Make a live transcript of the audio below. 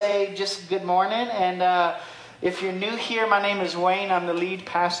say just good morning. And if you're new here, my name is Wayne. I'm the lead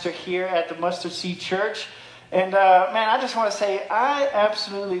pastor here at the Mustard Seed Church. And man, I just want to say I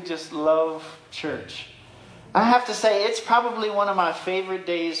absolutely just love church. I have to say it's probably one of my favorite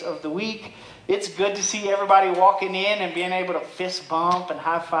days of the week. It's good to see everybody walking in and being able to fist bump and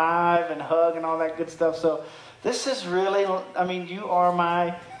high five and hug and all that good stuff. So this is really, I mean, you are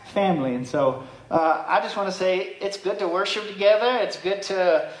my family. And so I just want to say it's good to worship together. It's good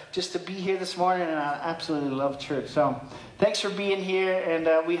to just to be here this morning, and I absolutely love church. So thanks for being here,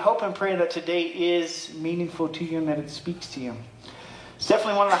 and we hope and pray that today is meaningful to you and that it speaks to you. It's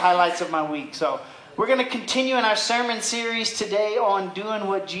definitely one of the highlights of my week. So we're going to continue in our sermon series today on doing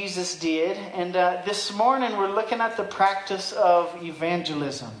what Jesus did, and this morning we're looking at the practice of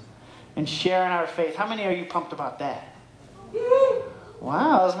evangelism and sharing our faith. How many are you pumped about that?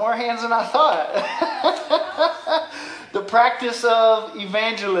 Wow, there's more hands than I thought. The practice of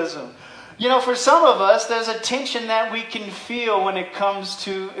evangelism. You know, for some of us, there's a tension that we can feel when it comes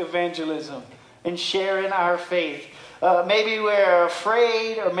to evangelism and sharing our faith. Maybe we're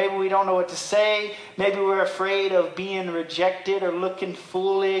afraid, or maybe we don't know what to say. Maybe we're afraid of being rejected or looking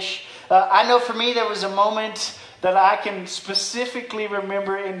foolish. I know for me, there was a moment that I can specifically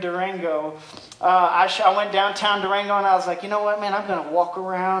remember in Durango. I went downtown Durango and I was like, you know what, man, I'm going to walk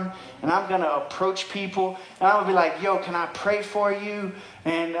around and I'm going to approach people and I'm going to be like, yo, can I pray for you?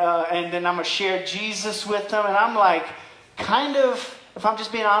 And then I'm going to share Jesus with them. And I'm like, kind of, if I'm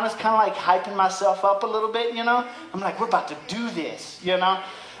just being honest, kind of like hyping myself up a little bit, you know? I'm like, we're about to do this, you know?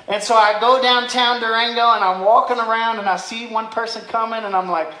 And so I go downtown Durango and I'm walking around and I see one person coming and I'm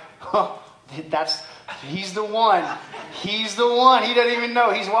like, oh, he's the one. He's the one. He doesn't even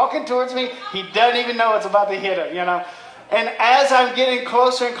know. He's walking towards me. He doesn't even know it's about to hit him, you know. And as I'm getting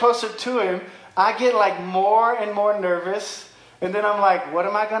closer and closer to him, I get like more and more nervous. And then I'm like, what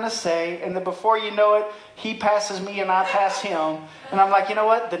am I going to say? And then before you know it, he passes me and I pass him. And I'm like, you know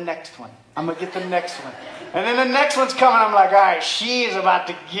what? The next one. I'm going to get the next one. And then the next one's coming. I'm like, all right, she is about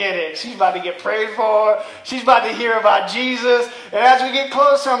to get it. She's about to get prayed for. She's about to hear about Jesus. And as we get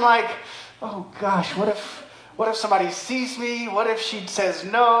closer, I'm like, oh gosh, what if somebody sees me? What if she says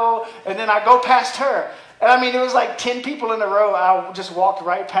no? And then I go past her. And I mean, it was like 10 people in a row I just walked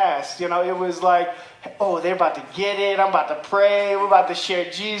right past. You know, it was like, oh, they're about to get it. I'm about to pray. We're about to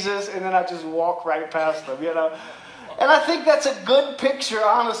share Jesus. And then I just walk right past them, you know. And I think that's a good picture,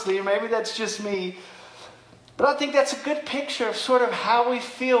 honestly. Maybe that's just me. But I think that's a good picture of sort of how we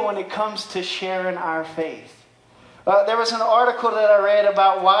feel when it comes to sharing our faith. There was an article that I read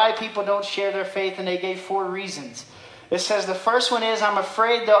about why people don't share their faith, and they gave 4 reasons. It says the first one is, I'm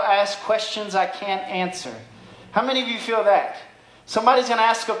afraid they'll ask questions I can't answer. How many of you feel that? Somebody's going to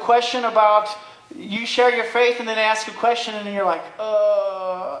ask a question about, you share your faith, and then they ask a question, and then you're like,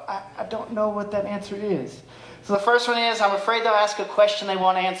 I don't know what that answer is. So the first one is, I'm afraid they'll ask a question they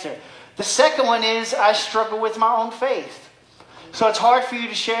won't answer. The second one is, I struggle with my own faith. So it's hard for you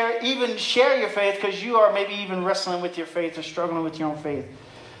to share your faith because you are maybe even wrestling with your faith or struggling with your own faith.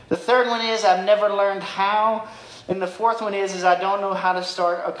 The third one is I've never learned how. And the fourth one is I don't know how to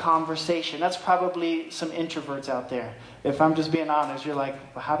start a conversation. That's probably some introverts out there. If I'm just being honest, you're like,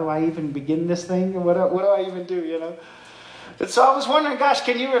 well, how do I even begin this thing? What do I even do, you know? And so I was wondering, gosh,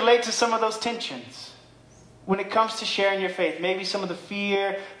 can you relate to some of those tensions when it comes to sharing your faith? Maybe some of the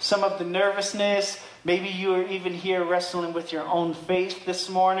fear, some of the nervousness. Maybe you are even here wrestling with your own faith this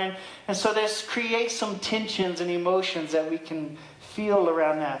morning. And so this creates some tensions and emotions that we can feel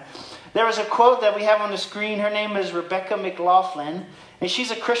around that. There was a quote that we have on the screen. Her name is Rebecca McLaughlin. And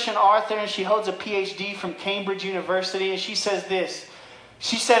she's a Christian author and she holds a PhD from Cambridge University. And she says this.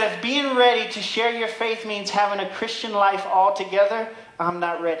 She said, if being ready to share your faith means having a Christian life altogether, I'm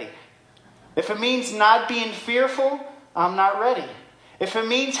not ready. If it means not being fearful, I'm not ready. If it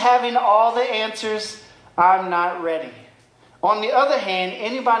means having all the answers, I'm not ready. On the other hand,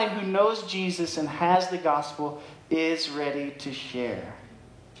 anybody who knows Jesus and has the gospel is ready to share.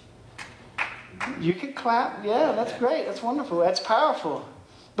 You can clap. Yeah, that's great. That's wonderful. That's powerful.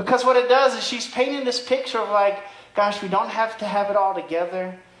 Because what it does is she's painting this picture of like, gosh, we don't have to have it all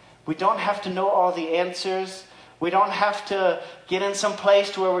together. We don't have to know all the answers. We don't have to get in some place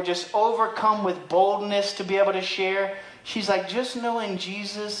to where we're just overcome with boldness to be able to share. She's like, just knowing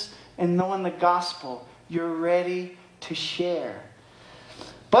Jesus and knowing the gospel, you're ready to share.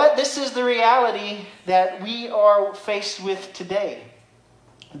 But this is the reality that we are faced with today.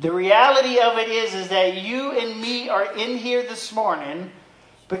 The reality of it is that you and me are in here this morning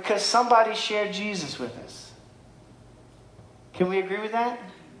because somebody shared Jesus with us. Can we agree with that?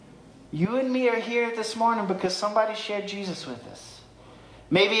 You and me are here this morning because somebody shared Jesus with us.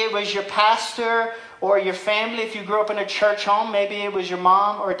 Maybe it was your pastor or your family. If you grew up in a church home, maybe it was your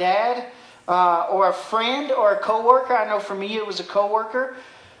mom or dad or a friend or a coworker. I know for me it was a coworker.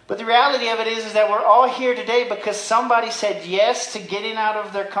 But the reality of it is that we're all here today because somebody said yes to getting out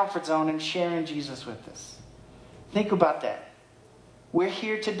of their comfort zone and sharing Jesus with us. Think about that. We're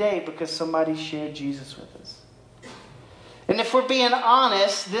here today because somebody shared Jesus with us. And if we're being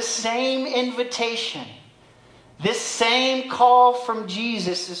honest, this same invitation, this same call from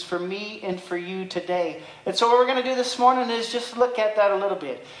Jesus is for me and for you today. And so what we're going to do this morning is just look at that a little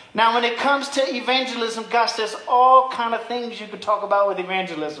bit. Now, when it comes to evangelism, gosh, there's all kind of things you could talk about with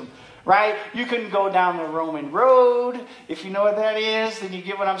evangelism, right? You can go down the Roman road. If you know what that is, then you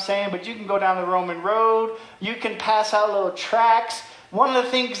get what I'm saying. But you can go down the Roman road. You can pass out little tracts. One of the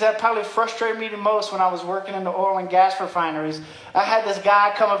things that probably frustrated me the most when I was working in the oil and gas refineries, I had this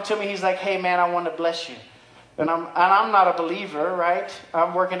guy come up to me. He's like, hey, man, I want to bless you. And I'm not a believer, right?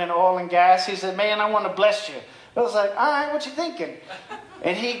 I'm working in oil and gas. He said, man, I want to bless you. I was like, all right, what you thinking?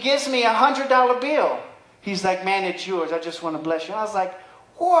 And he gives me $100 bill. He's like, man, it's yours. I just want to bless you. And I was like,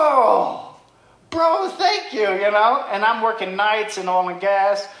 whoa, bro, thank you, you know. And I'm working nights in oil and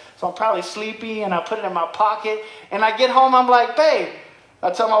gas, so I'm probably sleepy, and I put it in my pocket. And I get home, I'm like, babe,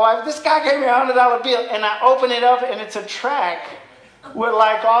 I tell my wife, this guy gave me $100 bill. And I open it up, and it's a tract with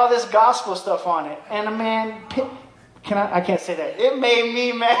like all this gospel stuff on it. And a man, I can't say that. It made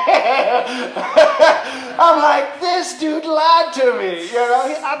me mad. I'm like, this dude lied to me. You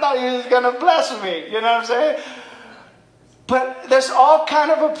know, I thought he was going to bless me. You know what I'm saying? But there's all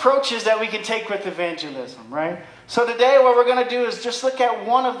kind of approaches that we can take with evangelism, right? So today what we're going to do is just look at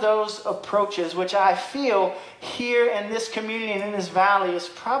one of those approaches, which I feel here in this community and in this valley is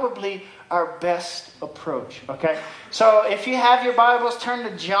probably our best approach, okay? So if you have your Bibles, turn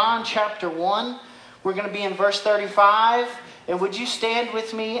to John chapter 1. We're going to be in verse 35. And would you stand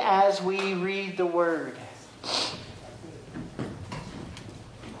with me as we read the word?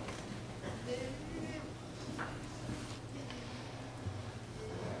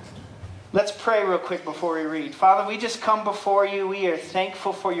 Let's pray real quick before we read. Father, we just come before you. We are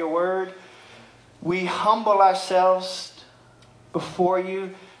thankful for your word. We humble ourselves before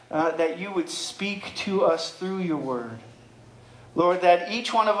you. That you would speak to us through your word. Lord, that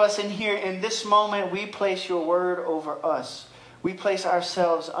each one of us in here, in this moment, we place your word over us. We place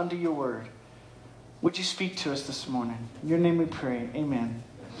ourselves under your word. Would you speak to us this morning? In your name we pray. Amen.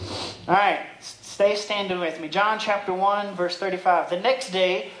 All right, stay standing with me. John chapter 1, verse 35. The next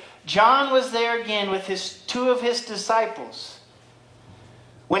day, John was there again with two of his disciples.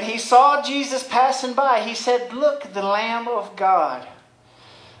 When he saw Jesus passing by, he said, look, the Lamb of God.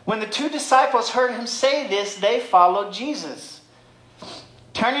 When the two disciples heard him say this, they followed Jesus.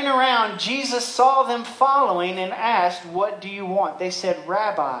 Turning around, Jesus saw them following and asked, what do you want? They said,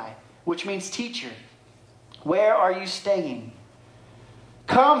 Rabbi, which means teacher. Where are you staying?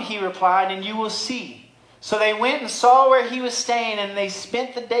 Come, he replied, and you will see. So they went and saw where he was staying, and they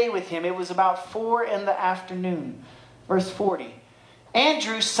spent the day with him. It was about 4 p.m. Verse 40.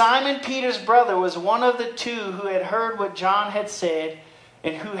 Andrew, Simon Peter's brother, was one of the two who had heard what John had said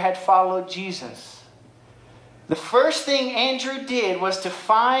and who had followed Jesus. The first thing Andrew did was to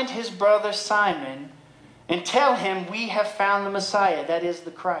find his brother Simon and tell him, we have found the Messiah, that is the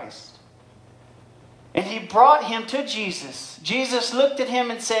Christ. And he brought him to Jesus. Jesus looked at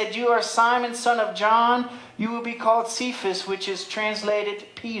him and said, you are Simon, son of John. You will be called Cephas, which is translated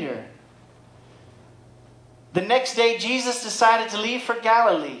Peter. The next day, Jesus decided to leave for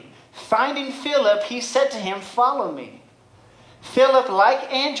Galilee. Finding Philip, he said to him, follow me. Philip,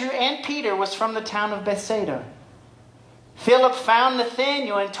 like Andrew and Peter, was from the town of Bethsaida. Philip found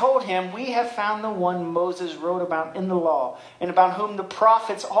Nathanael and told him, we have found the one Moses wrote about in the law, and about whom the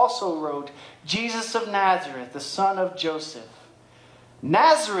prophets also wrote, Jesus of Nazareth, the son of Joseph.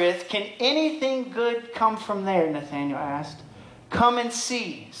 Nazareth, can anything good come from there? Nathanael asked. Come and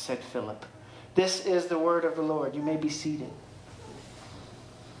see, said Philip. This is the word of the Lord. You may be seated.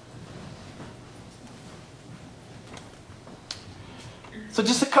 So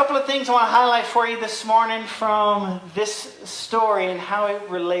just a couple of things I want to highlight for you this morning from this story and how it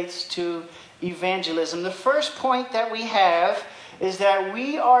relates to evangelism. The first point that we have is that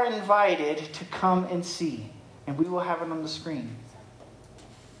we are invited to come and see. And we will have it on the screen.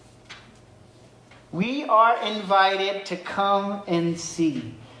 We are invited to come and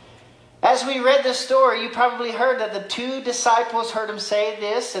see. As we read this story, you probably heard that the two disciples heard him say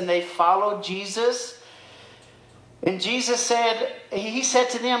this and they followed Jesus. And Jesus said, he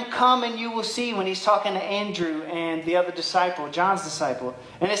said to them, come and you will see, when he's talking to Andrew and the other disciple, John's disciple.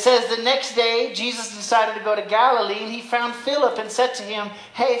 And it says the next day, Jesus decided to go to Galilee, and he found Philip and said to him,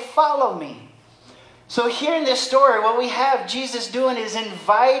 hey, follow me. So here in this story, what we have Jesus doing is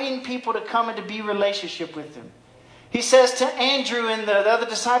inviting people to come and to be in relationship with him. He says to Andrew and the other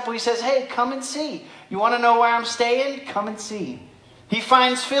disciple, he says, hey, come and see. You want to know where I'm staying? Come and see. He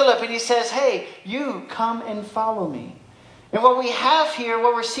finds Philip and he says, hey, you come and follow me. And what we have here,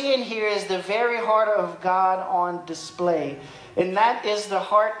 what we're seeing here is the very heart of God on display. And that is the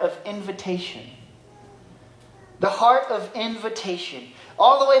heart of invitation. The heart of invitation.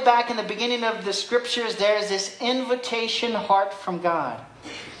 All the way back in the beginning of the scriptures, there is this invitation heart from God.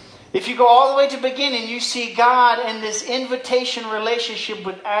 If you go all the way to the beginning, you see God in this invitation relationship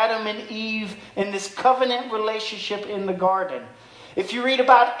with Adam and Eve, in this covenant relationship in the garden. If you read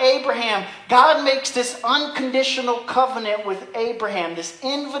about Abraham, God makes this unconditional covenant with Abraham, this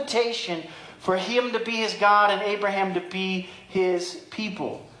invitation for him to be his God and Abraham to be his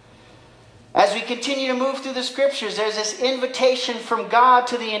people. As we continue to move through the scriptures, there's this invitation from God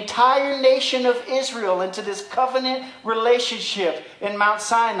to the entire nation of Israel into this covenant relationship in Mount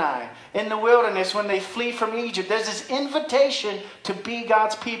Sinai, in the wilderness when they flee from Egypt. There's this invitation to be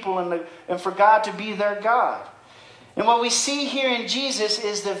God's people and for God to be their God. And what we see here in Jesus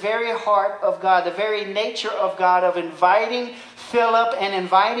is the very heart of God, the very nature of God, of inviting Philip and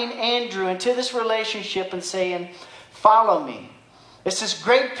inviting Andrew into this relationship and saying, follow me. It's this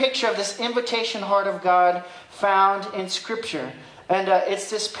great picture of this invitation heart of God found in Scripture. And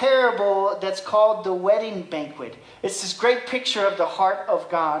it's this parable that's called the wedding banquet. It's this great picture of the heart of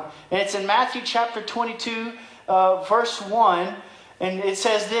God. And it's in Matthew chapter 22, verse 1. And it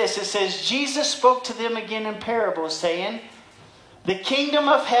says this, it says, Jesus spoke to them again in parables, saying, the kingdom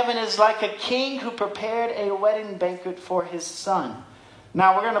of heaven is like a king who prepared a wedding banquet for his son.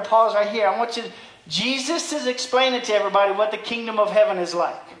 Now we're going to pause right here. Jesus is explaining to everybody what the kingdom of heaven is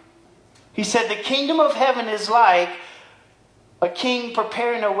like. He said the kingdom of heaven is like a king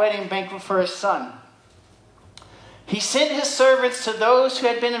preparing a wedding banquet for his son. He sent his servants to those who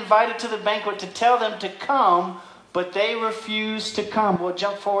had been invited to the banquet to tell them to come, but they refused to come. We'll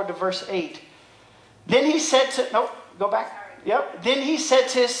jump forward to verse 8. Then he said to... go back. Yep. Then he said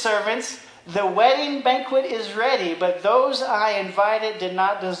to his servants, the wedding banquet is ready, but those I invited did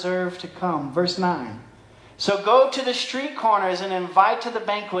not deserve to come. Verse 9. So go to the street corners and invite to the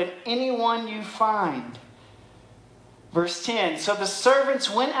banquet anyone you find. Verse 10. So the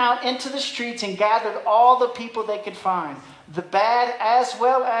servants went out into the streets and gathered all the people they could find, the bad as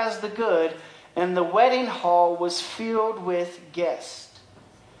well as the good, and the wedding hall was filled with guests.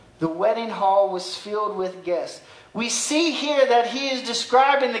 The wedding hall was filled with guests. We see here that he is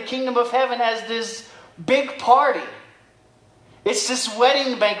describing the kingdom of heaven as this big party. It's this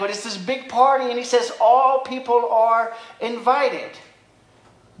wedding banquet. It's this big party. And he says all people are invited.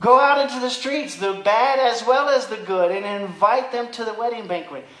 Go out into the streets, the bad as well as the good, and invite them to the wedding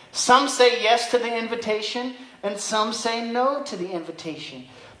banquet. Some say yes to the invitation, and some say no to the invitation.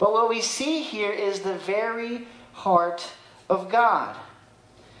 But what we see here is the very heart of God.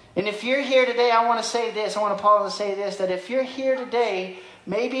 And if you're here today, I want to say this. I want to pause and say this, that if you're here today,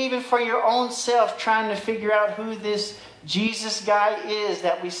 maybe even for your own self, trying to figure out who this Jesus guy is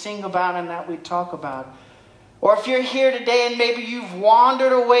that we sing about and that we talk about. Or if you're here today and maybe you've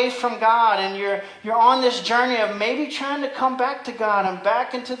wandered away from God and you're on this journey of maybe trying to come back to God and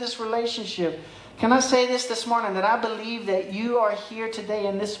back into this relationship. Can I say this morning, that I believe that you are here today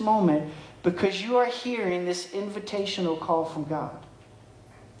in this moment because you are hearing this invitational call from God.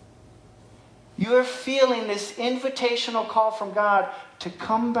 You are feeling this invitational call from God to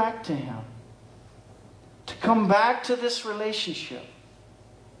come back to Him. To come back to this relationship.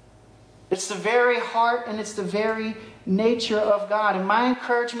 It's the very heart and it's the very nature of God. And my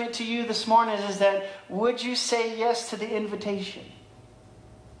encouragement to you this morning is that would you say yes to the invitation?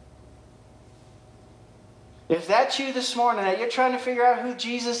 If that's you this morning, that you're trying to figure out who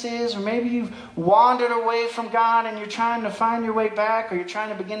Jesus is, or maybe you've wandered away from God and you're trying to find your way back, or you're trying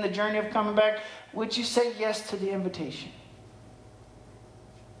to begin the journey of coming back, would you say yes to the invitation?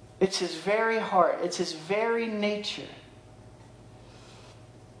 It's His very heart. It's His very nature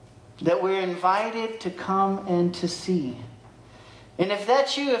that we're invited to come and to see. And if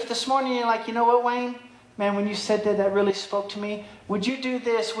that's you, if this morning you're like, you know what, Wayne? Man, when you said that, that really spoke to me. Would you do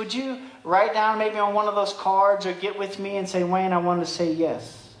this? Would you write down maybe on one of those cards or get with me and say, Wayne, I want to say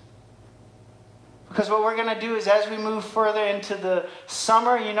yes? Because what we're going to do is as we move further into the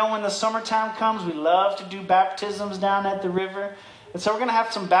summer, you know, when the summertime comes, we love to do baptisms down at the river. And so we're going to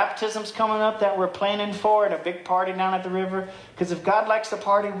have some baptisms coming up that we're planning for, and a big party down at the river. Because if God likes to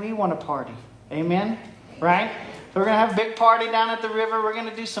party, we want to party. Amen? Right? So we're going to have a big party down at the river. We're going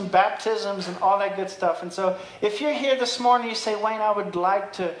to do some baptisms and all that good stuff. And so if you're here this morning, you say, Wayne, I would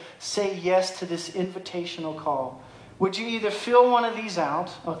like to say yes to this invitational call. Would you either fill one of these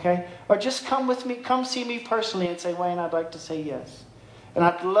out, okay? Or just come with me, come see me personally and say, Wayne, I'd like to say yes. And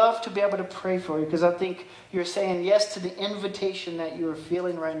I'd love to be able to pray for you, because I think you're saying yes to the invitation that you are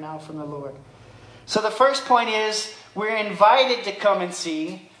feeling right now from the Lord. So the first point is we're invited to come and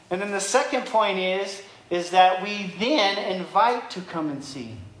see. And then the second point is that we then invite to come and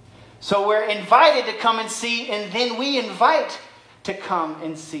see. So we're invited to come and see, and then we invite to come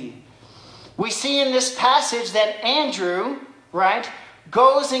and see. We see in this passage that Andrew, right,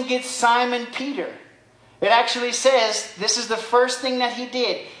 goes and gets Simon Peter. It actually says this is the first thing that he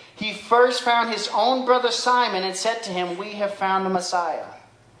did. He first found his own brother Simon and said to him, we have found the Messiah.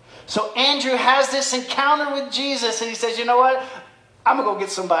 So Andrew has this encounter with Jesus, and he says, you know what? I'm going to go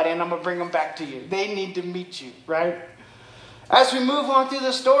get somebody and I'm going to bring them back to you. They need to meet you, right? As we move on through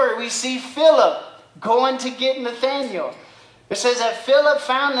the story, we see Philip going to get Nathanael. It says that Philip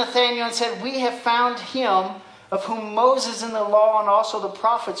found Nathanael and said, we have found him of whom Moses in the law and also the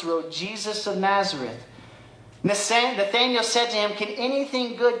prophets wrote, Jesus of Nazareth. Nathanael said to him, can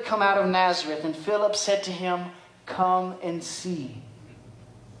anything good come out of Nazareth? And Philip said to him, come and see.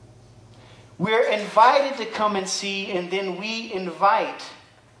 We're invited to come and see, and then we invite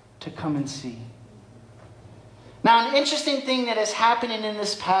to come and see. Now, an interesting thing that is happening in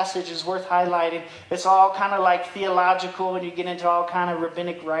this passage is worth highlighting. It's all kind of like theological, and you get into all kind of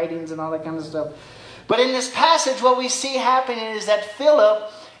rabbinic writings and all that kind of stuff. But in this passage, what we see happening is that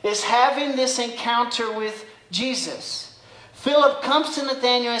Philip is having this encounter with Jesus. Philip comes to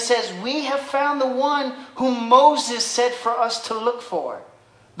Nathanael and says, we have found the one whom Moses said for us to look for.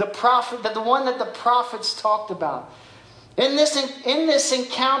 The prophet, the one that the prophets talked about. In this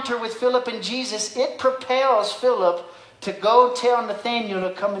encounter with Philip and Jesus, it propels Philip to go tell Nathanael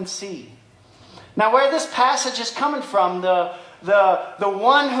to come and see. Now, where this passage is coming from, the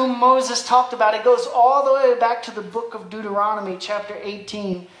one whom Moses talked about, it goes all the way back to the book of Deuteronomy, chapter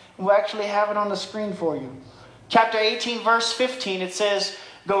 18. We'll actually have it on the screen for you. Chapter 18, verse 15, it says,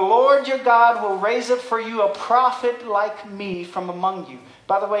 the Lord your God will raise up for you a prophet like me from among you.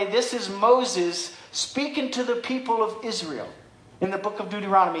 By the way, this is Moses speaking to the people of Israel in the book of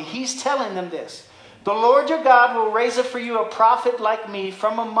Deuteronomy. He's telling them this. The Lord your God will raise up for you a prophet like me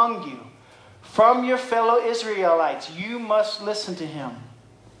from among you, from your fellow Israelites. You must listen to him.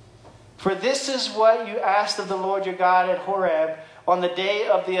 For this is what you asked of the Lord your God at Horeb on the day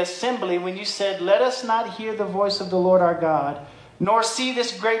of the assembly, when you said, let us not hear the voice of the Lord our God, nor see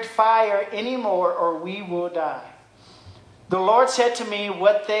this great fire anymore, or we will die. The Lord said to me,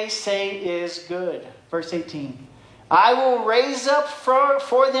 what they say is good. Verse 18. I will raise up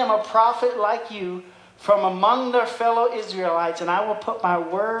for them a prophet like you from among their fellow Israelites, and I will put my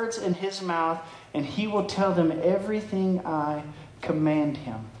words in his mouth, and he will tell them everything I command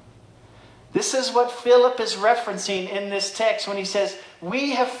him. This is what Philip is referencing in this text when he says,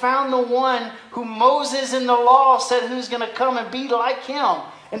 we have found the one who Moses in the law said who's going to come and be like him,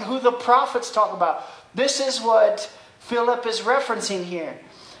 and who the prophets talk about. This is what Philip is referencing here.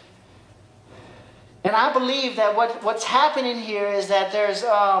 And I believe that what's happening here is that there's,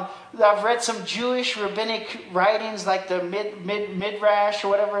 I've read some Jewish rabbinic writings like the Midrash or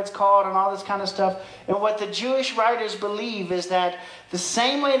whatever it's called and all this kind of stuff. And what the Jewish writers believe is that the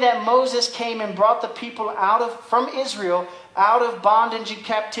same way that Moses came and brought the people from Israel out of bondage and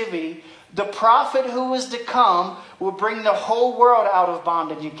captivity, the prophet who was to come will bring the whole world out of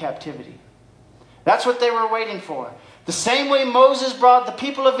bondage and captivity. That's what they were waiting for. The same way Moses brought the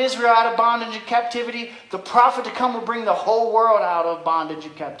people of Israel out of bondage and captivity, the prophet to come will bring the whole world out of bondage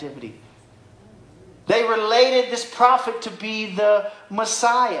and captivity. They related this prophet to be the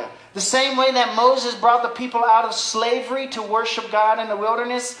Messiah. The same way that Moses brought the people out of slavery to worship God in the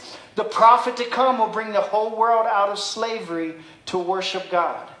wilderness, the prophet to come will bring the whole world out of slavery to worship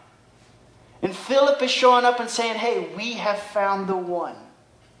God. And Philip is showing up and saying, hey, we have found the one.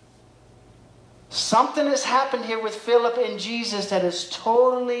 Something has happened here with Philip and Jesus that has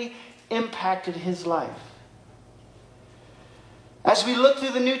totally impacted his life. As we look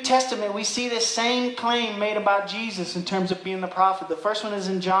through the New Testament, we see this same claim made about Jesus in terms of being the prophet. The first one is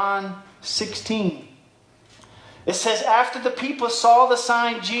in John 16. It says, after the people saw the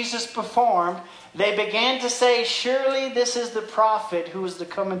sign Jesus performed, they began to say, surely this is the prophet who is to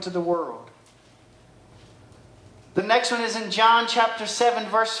come into the world. The next one is in John chapter 7,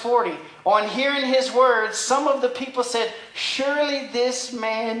 verse 40. On hearing his words, some of the people said, surely this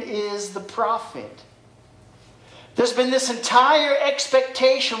man is the prophet. There's been this entire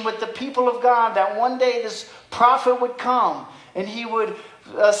expectation with the people of God that one day this prophet would come and he would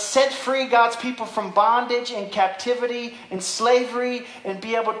set free God's people from bondage and captivity and slavery and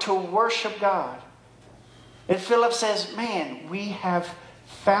be able to worship God. And Philip says, man, we have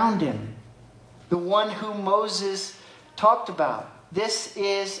found him. The one whom Moses talked about. This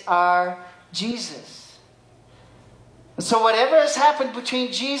is our Jesus. And so whatever has happened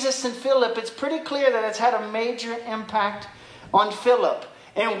between Jesus and Philip, it's pretty clear that it's had a major impact on Philip.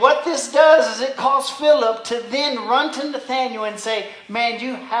 And what this does is it calls Philip to then run to Nathanael and say, man,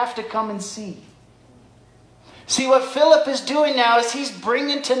 you have to come and see. See, what Philip is doing now is he's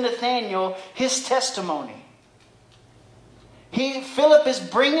bringing to Nathanael his testimony. Philip is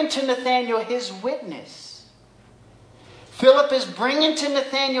bringing to Nathanael his witness. Philip is bringing to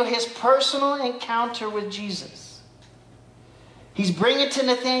Nathanael his personal encounter with Jesus. He's bringing to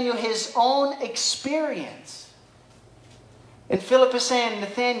Nathanael his own experience. And Philip is saying,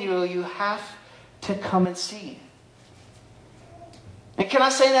 Nathanael, you have to come and see. And can I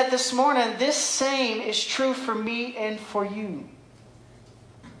say that this morning? This same is true for me and for you.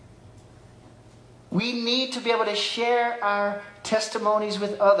 We need to be able to share our testimonies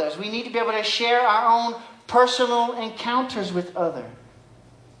with others. We need to be able to share our own personal encounters with others.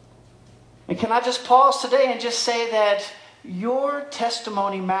 And can I just pause today and just say that your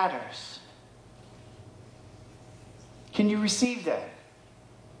testimony matters? Can you receive that?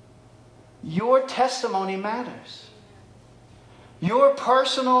 Your testimony matters. Your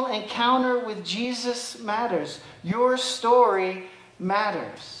personal encounter with Jesus matters. Your story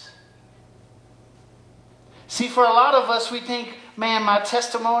matters. See, for a lot of us, we think, man, my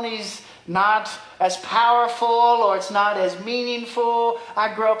testimony's not as powerful or it's not as meaningful.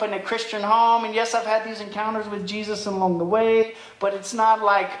 I grew up in a Christian home, and yes, I've had these encounters with Jesus along the way, but it's not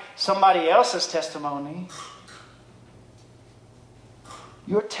like somebody else's testimony.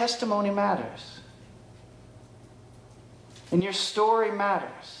 Your testimony matters. And your story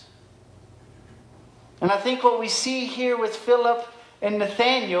matters. And I think what we see here with Philip and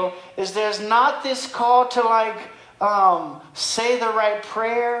Nathanael is there's not this call to say the right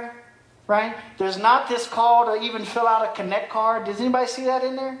prayer, right? There's not this call to even fill out a connect card. Does anybody see that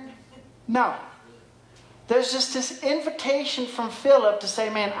in there? No. There's just this invitation from Philip to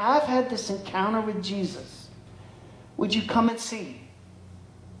say, man, I've had this encounter with Jesus. Would you come and see?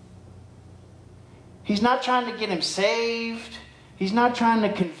 He's not trying to get him saved. He's not trying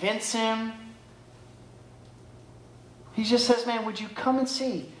to convince him. He just says, man, would you come and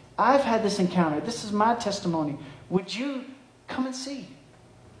see? I've had this encounter. This is my testimony. Would you come and see?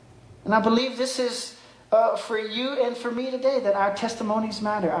 And I believe this is for you and for me today, that our testimonies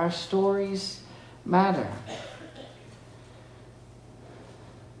matter. Our stories matter.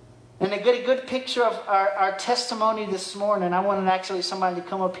 And a good picture of our testimony this morning, I wanted actually somebody to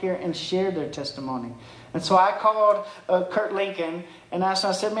come up here and share their testimony. And so I called Kurt Lincoln and asked him,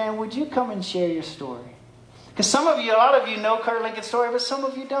 I said, man, would you come and share your story? Because a lot of you know Kurt Lincoln's story, but some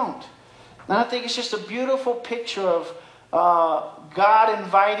of you don't. And I think it's just a beautiful picture of God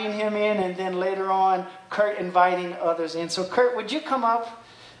inviting him in, and then later on, Kurt inviting others in. So Kurt, would you come up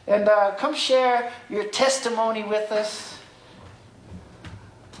and come share your testimony with us?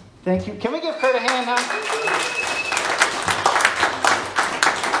 Thank you. Can we give Kurt a hand now?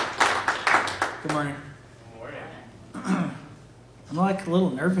 Good morning. Good morning. I'm like a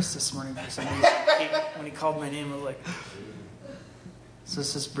little nervous this morning for some reason. When he called my name, I was like, so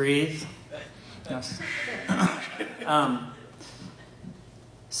let's just breathe. Yes.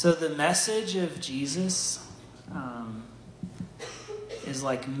 So the message of Jesus is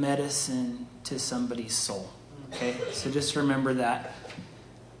like medicine to somebody's soul. Okay? So just remember that.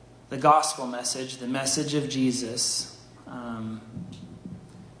 The gospel message, the message of Jesus,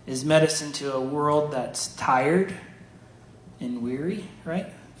 is medicine to a world that's tired and weary, right?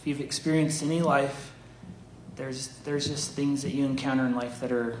 If you've experienced any life, there's just things that you encounter in life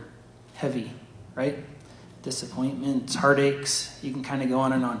that are heavy, right? Disappointments, heartaches, you can kind of go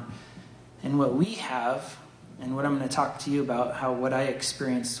on and on. And what we have, and what I'm going to talk to you about, how what I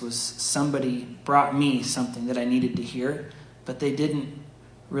experienced was somebody brought me something that I needed to hear, but they didn't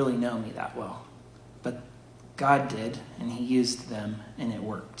really know me that well. But God did, and he used them, and it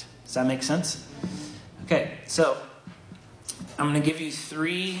worked. Does that make sense? Okay, so I'm going to give you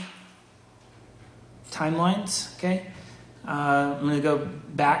 3 timelines, okay? I'm going to go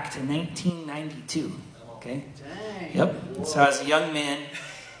back to 1992, okay? Dang. Yep. So I was a young man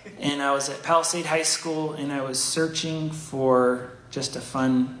And I was at Palisade High School, and I was searching for just a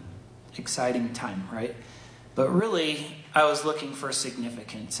fun, exciting time, right? But really, I was looking for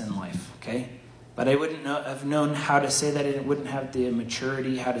significance in life, okay? But I wouldn't have known how to say that. I wouldn't have the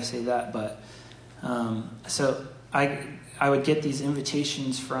maturity how to say that. But so I would get these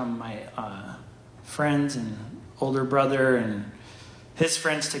invitations from my friends and older brother and his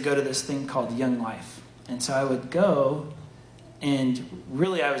friends to go to this thing called Young Life. And so I would go, and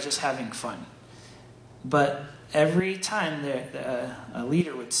really I was just having fun. But every time a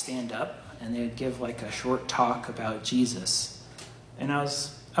leader would stand up, and they would give like a short talk about Jesus. And I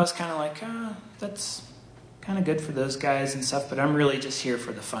was kind of like, that's kind of good for those guys and stuff, but I'm really just here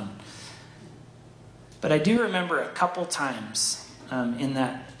for the fun. But I do remember a couple times in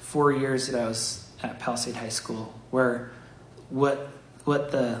that 4 years that I was at Palisade High School where what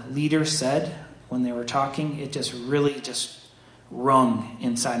the leader said when they were talking, it just really just rung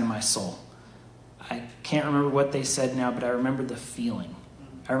inside of my soul. I can't remember what they said now, but I remember the feeling.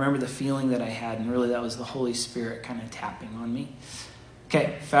 I remember the feeling that I had, and really that was the Holy Spirit kind of tapping on me.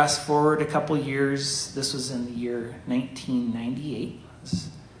 Okay, fast forward a couple years. This was in the year 1998. I was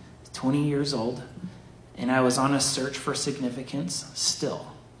 20 years old, and I was on a search for significance still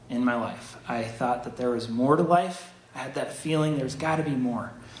in my life. I thought that there was more to life. I had that feeling there's got to be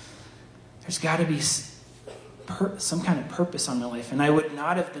more. There's got to be some kind of purpose on my life, and I would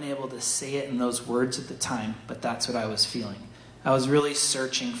not have been able to say it in those words at the time, but that's what I was feeling. I was really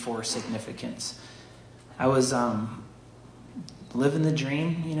searching for significance. I was living the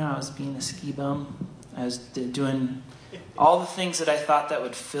dream. I was being a ski bum. I was doing all the things that I thought that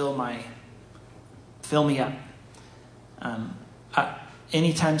would fill me up.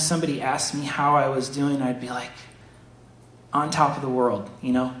 Anytime somebody asked me how I was doing, I'd be like, on top of the world.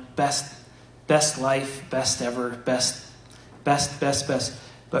 Best life, best ever, best.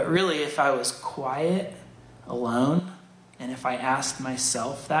 But really, if I was quiet, alone, and if I asked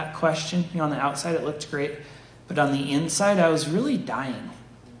myself that question, on the outside it looked great, but on the inside I was really dying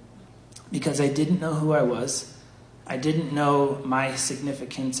because I didn't know who I was. I didn't know my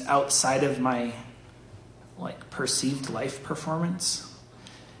significance outside of my perceived life performance.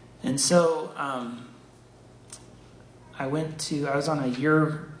 And so I was on a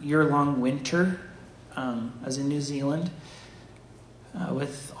year-long winter. I was in New Zealand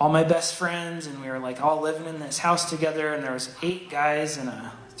with all my best friends, and we were all living in this house together, and there was 8 guys in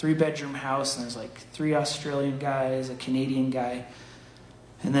a 3-bedroom house, and there's 3 Australian guys, a Canadian guy,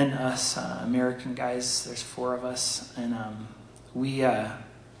 and then us American guys. There's 4 of us, and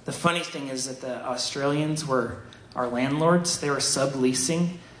the funny thing is that the Australians were our landlords. They were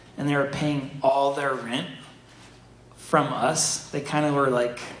subleasing, and they were paying all their rent from us. They kind of were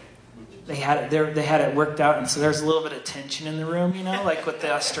they had it worked out, and so there's a little bit of tension in the room, with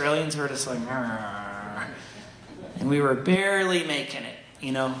the Australians were just "Arr." And we were barely making it,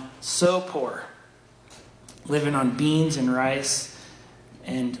 so poor, living on beans and rice,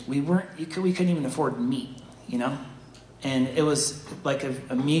 and we couldn't even afford meat, and it was like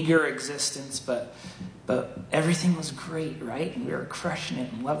a meager existence, but everything was great, right? And we were crushing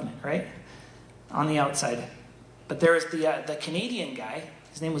it and loving it, right? On the outside. But there was the Canadian guy.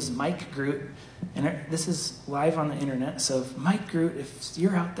 His name was Mike Groot, and this is live on the internet. So if Mike Groot, if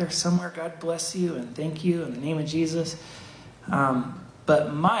you're out there somewhere, God bless you and thank you in the name of Jesus.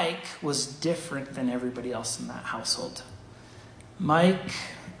 But Mike was different than everybody else in that household. Mike,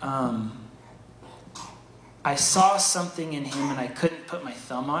 I saw something in him, and I couldn't put my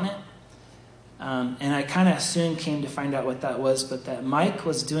thumb on it. And I kind of soon came to find out what that was, but that Mike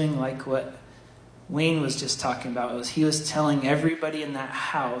was doing what Wayne was just talking about. He was telling everybody in that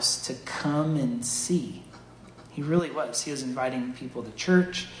house to come and see. He really was. He was inviting people to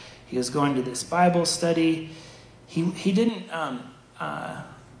church. He was going to this Bible study. He didn't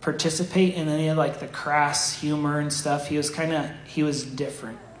participate in any of the crass humor and stuff. He was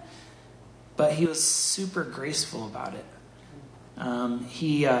different. But he was super graceful about it.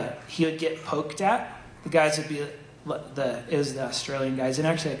 He would get poked at. The guys would be it was the Australian guys, and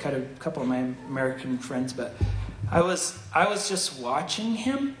actually I cut a couple of my American friends, but I was just watching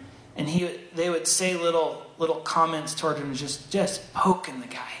him, and they would say little comments toward him, just poking the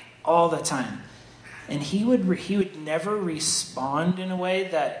guy all the time, and he would never respond in a way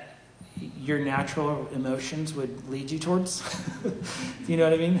that your natural emotions would lead you towards. You know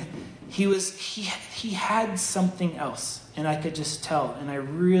what I mean? He had something else, and I could just tell, and I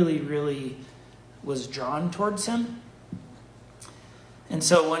really, really was drawn towards him. And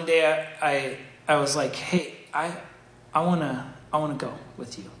so one day I was like, hey, I want to go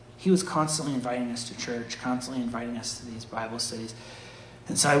with you. He was constantly inviting us to church, constantly inviting us to these Bible studies.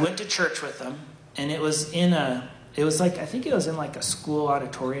 And so I went to church with them, and it was like, I think it was in like a school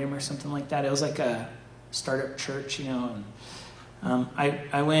auditorium or something like that. It was like a startup church, and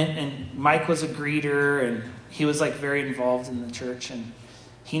I went, and Mike was a greeter, and he was like very involved in the church, and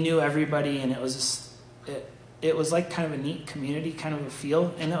he knew everybody, and it was like kind of a neat community, kind of a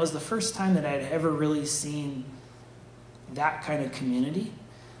feel. And that was the first time that I had ever really seen that kind of community.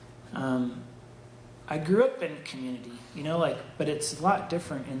 I grew up in community, but it's a lot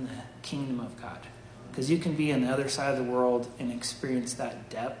different in the kingdom of God, because you can be on the other side of the world and experience that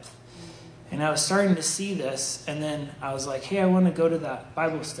depth. And I was starting to see this, and then I was like, hey, I want to go to that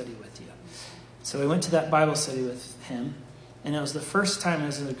Bible study with you. So we went to that Bible study with him, and it was the first time,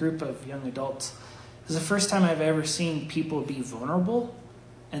 as a group of young adults, it was the first time I've ever seen people be vulnerable.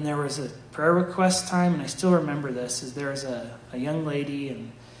 And there was a prayer request time, and I still remember this, is there was a young lady,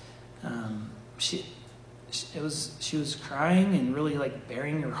 and she was crying and really like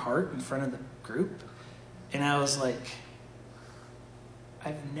bearing her heart in front of the group. And I was like,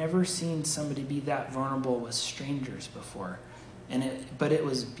 I've never seen somebody be that vulnerable with strangers before. But it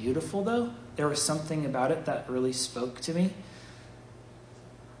was beautiful, though. There was something about it that really spoke to me.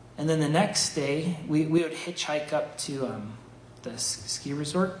 And then the next day, we would hitchhike up to the ski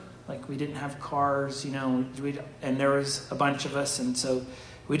resort. Like, we didn't have cars, and there was a bunch of us, and so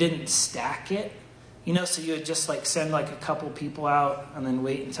we didn't stack it. So you would just like send like a couple people out and then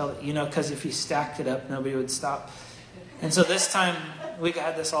wait until, because if you stacked it up, nobody would stop. And so this time we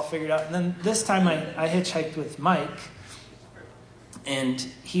had this all figured out. And then this time I hitchhiked with Mike, and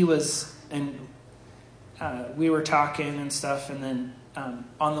we were talking and stuff. And then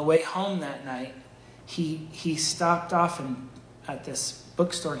on the way home that night, he stopped off at this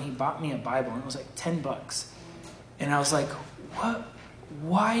bookstore, and he bought me a Bible, and it was like $10. And I was like, what?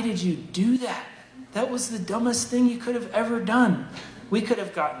 Why did you do that? That was the dumbest thing you could have ever done. We could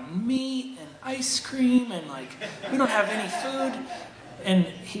have gotten meat and ice cream, and like, we don't have any food. And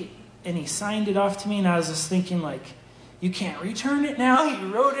he signed it off to me, and I was just thinking, like, you can't return it now.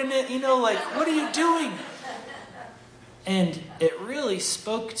 You wrote in it, like, what are you doing? And it really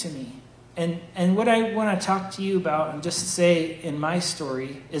spoke to me. And what I want to talk to you about and just say in my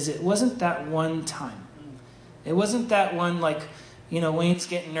story is, it wasn't that one time. It wasn't that one, like, Wayne's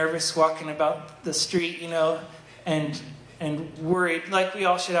getting nervous walking about the street, and worried. Like, we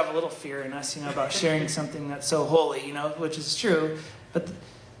all should have a little fear in us, about sharing something that's so holy, which is true. But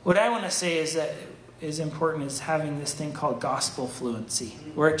what I want to say is that is important is having this thing called gospel fluency,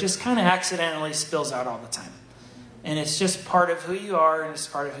 where it just kind of accidentally spills out all the time. And it's just part of who you are, and it's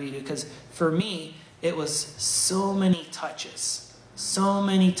part of who you do. Because for me, it was so many touches. So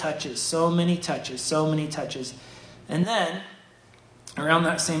many touches, so many touches, so many touches. And then, around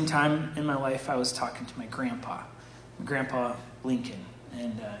that same time in my life, I was talking to my grandpa Lincoln,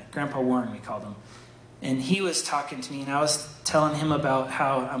 and Grandpa Warren, we called him. And he was talking to me, and I was telling him about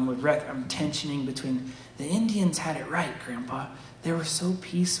how I'm tensioning between, the Indians had it right, Grandpa. They were so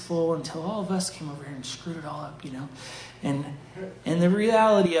peaceful until all of us came over here and screwed it all up, And the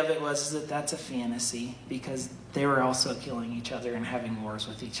reality of it was that that's a fantasy, because they were also killing each other and having wars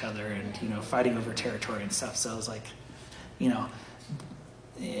with each other, and, fighting over territory and stuff. So it was like,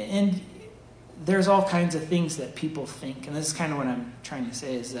 and there's all kinds of things that people think, and this is kind of what I'm trying to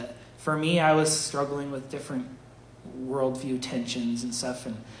say, is that for me, I was struggling with different worldview tensions and stuff,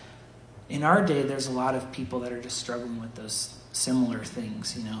 and in our day, there's a lot of people that are just struggling with those similar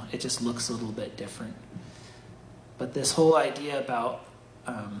things, It just looks a little bit different. But this whole idea about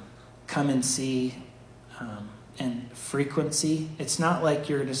come and see and frequency, it's not like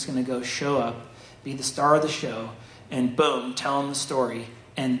you're just going to go show up, be the star of the show, and boom, tell them the story,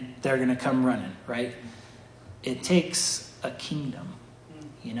 and they're going to come running, right? It takes a kingdom,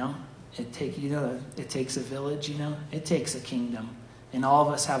 It takes a village, It takes a kingdom, and all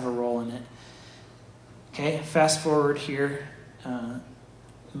of us have a role in it. Okay, fast forward here.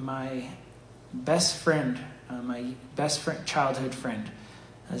 My best friend, childhood friend,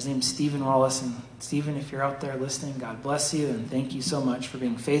 his name's Stephen Wallace. And Stephen, if you're out there listening, God bless you, and thank you so much for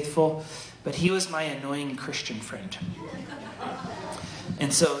being faithful. But he was my annoying Christian friend.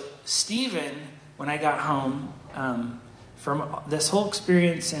 And so Stephen, when I got home from this whole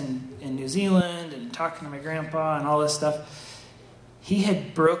experience in New Zealand and talking to my grandpa and all this stuff, he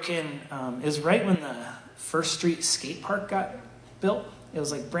had broken, it was right when the First Street skate park got built. It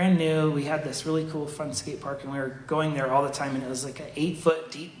was like brand new. We had this really cool, fun skate park, and we were going there all the time. And it was like an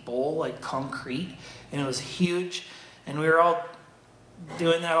 8-foot deep bowl, like concrete, and it was huge. And we were all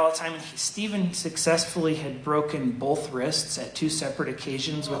doing that all the time. And Stephen successfully had broken both wrists at 2 separate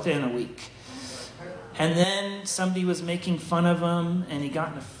occasions within a week. And then somebody was making fun of him, and he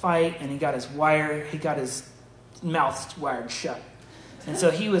got in a fight, and he got his mouth wired shut. And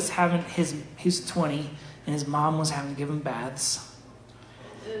so he was 20, and his mom was having to give him baths.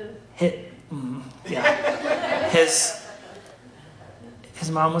 His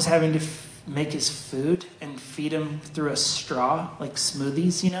mom was having to make his food and feed him through a straw, like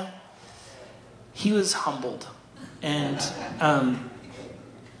smoothies, He was humbled. And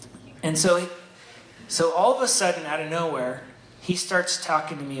so all of a sudden, out of nowhere, he starts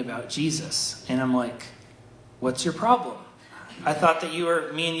talking to me about Jesus. And I'm like, what's your problem? I thought that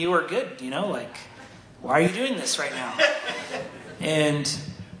me and you were good, why are you doing this right now? And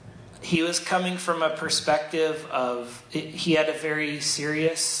he was coming from a perspective of, he had a very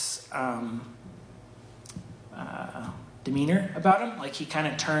serious demeanor about him. Like he kind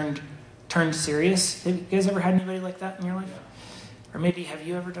of turned serious. Have you guys ever had anybody like that in your life? Or maybe have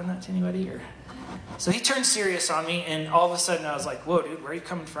you ever done that to anybody? So he turned serious on me, and all of a sudden I was like, whoa, dude, where are you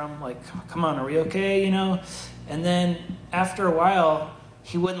coming from? Like, come on, are we okay, And then after a while,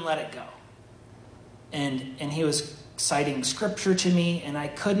 he wouldn't let it go. And he was citing scripture to me, and I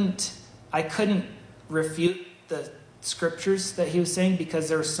couldn't refute the scriptures that he was saying because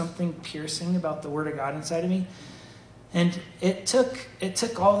there was something piercing about the Word of God inside of me. And it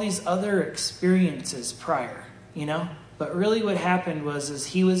took all these other experiences prior, But really what happened was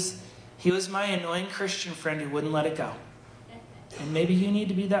he was my annoying Christian friend who wouldn't let it go. And maybe you need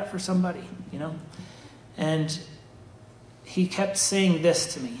to be that for somebody, And he kept saying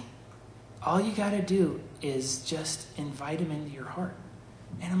this to me. All you got to do is just invite him into your heart.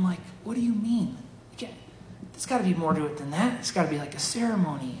 And I'm like, what do you mean? There's got to be more to it than that. It's got to be like a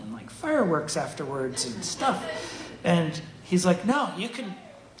ceremony and like fireworks afterwards and stuff. And he's like, no,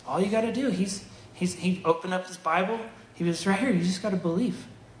 all you got to do, he opened up his Bible. He was right here. You just got to believe.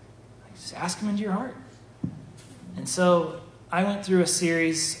 Just ask him into your heart. And so I went through a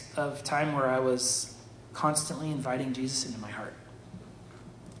series of time where I was constantly inviting Jesus into my heart.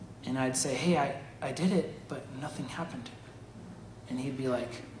 And I'd say, hey, I did it, but nothing happened. And he'd be like,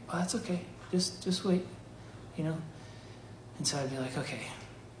 oh, that's okay. Just wait, And so I'd be like, okay,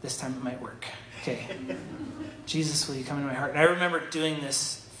 this time it might work. Okay, Jesus, will you come into my heart? And I remember doing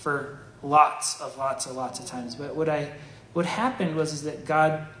this for lots of times. But what happened was that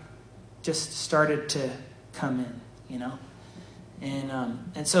God just started to come in,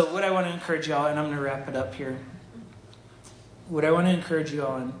 And so what I want to encourage y'all, and I'm going to wrap it up here. What I want to encourage you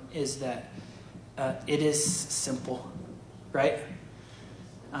on is that it is simple, right?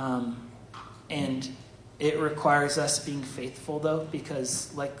 And it requires us being faithful, though,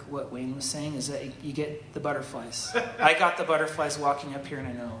 because like what Wayne was saying is that you get the butterflies. I got the butterflies walking up here, and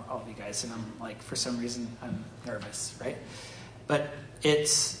I know all of you guys, and I'm like, for some reason, I'm nervous, right? But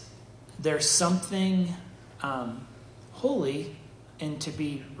there's something holy and to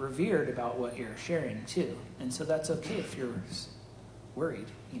be revered about what you're sharing, too. And so that's okay if you're worried,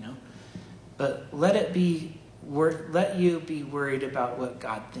 But let you be worried about what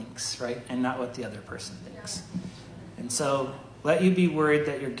God thinks, right? And not what the other person thinks. And so let you be worried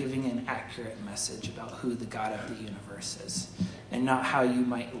that you're giving an accurate message about who the God of the universe is and not how you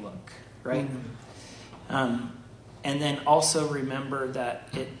might look, right? Mm-hmm. And then also remember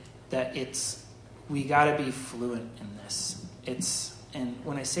that we got to be fluent in this. And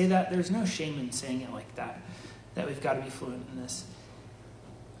when I say that, there's no shame in saying it like that we've got to be fluent in this.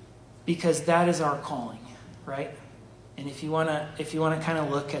 Because that is our calling, right? And if you want to kind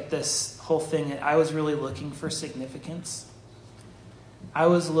of look at this whole thing, I was really looking for significance. I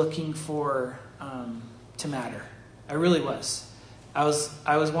was looking for to matter. I really was. I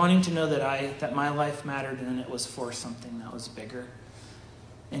was wanting to know that my life mattered and it was for something that was bigger.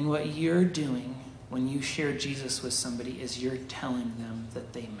 And what you're doing when you share Jesus with somebody is you're telling them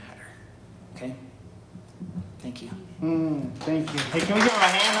that they matter. Okay? Thank you. Thank you. Hey, can we give him a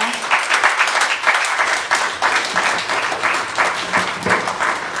hand now?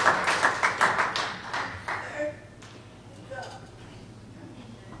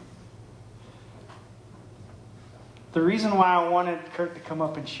 The reason why I wanted Kurt to come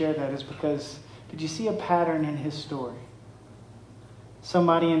up and share that is because, did you see a pattern in his story?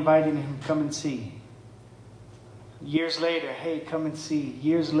 Somebody inviting him, come and see. Years later, hey, come and see.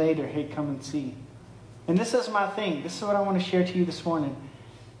 Years later, hey, come and see. And this is my thing. This is what I want to share to you this morning.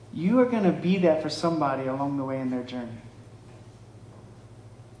 You are going to be that for somebody along the way in their journey.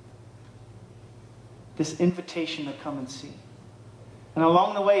 This invitation to come and see. And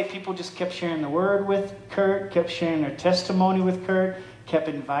along the way, people just kept sharing the word with Kurt, kept sharing their testimony with Kurt, kept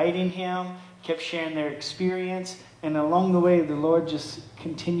inviting him, kept sharing their experience, And along the way, the Lord just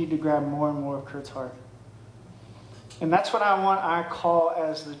continued to grab more and more of Kurt's heart. And that's what I want our call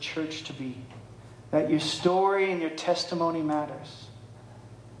as the church to be. That your story and your testimony matters.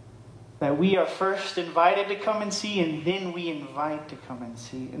 That we are first invited to come and see, and then we invite to come and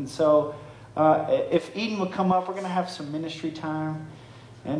see. And so, if Eden would come up, we're going to have some ministry time.